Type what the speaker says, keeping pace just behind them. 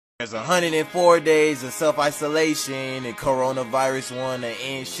There's 104 days of self-isolation and coronavirus wanna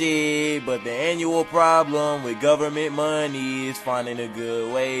end shit, but the annual problem with government money is finding a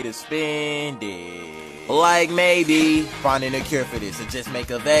good way to spend it. Like maybe finding a cure for this, or just make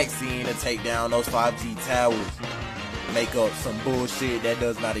a vaccine to take down those 5G towers. Make up some bullshit that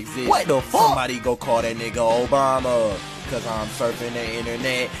does not exist. What the fuck? Somebody go call that nigga Obama. Cause I'm surfing the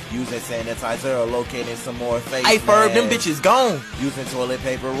internet, using sanitizer or locating some more face Hey, Ferb, them masks. bitches gone. Using toilet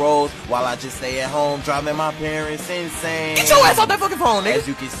paper rolls while I just stay at home, driving my parents insane. Get your ass off that fucking phone, nigga. As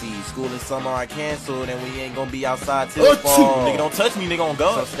you can see, school and summer are canceled and we ain't gonna be outside till fall. Nigga, don't touch me, nigga, on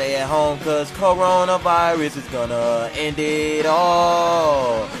God. So stay at home cause coronavirus is gonna end it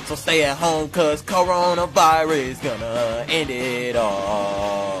all. So stay at home cause coronavirus is gonna end it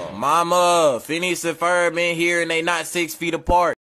all. Mama, Phineas and Ferb in here and they not 6 feet apart.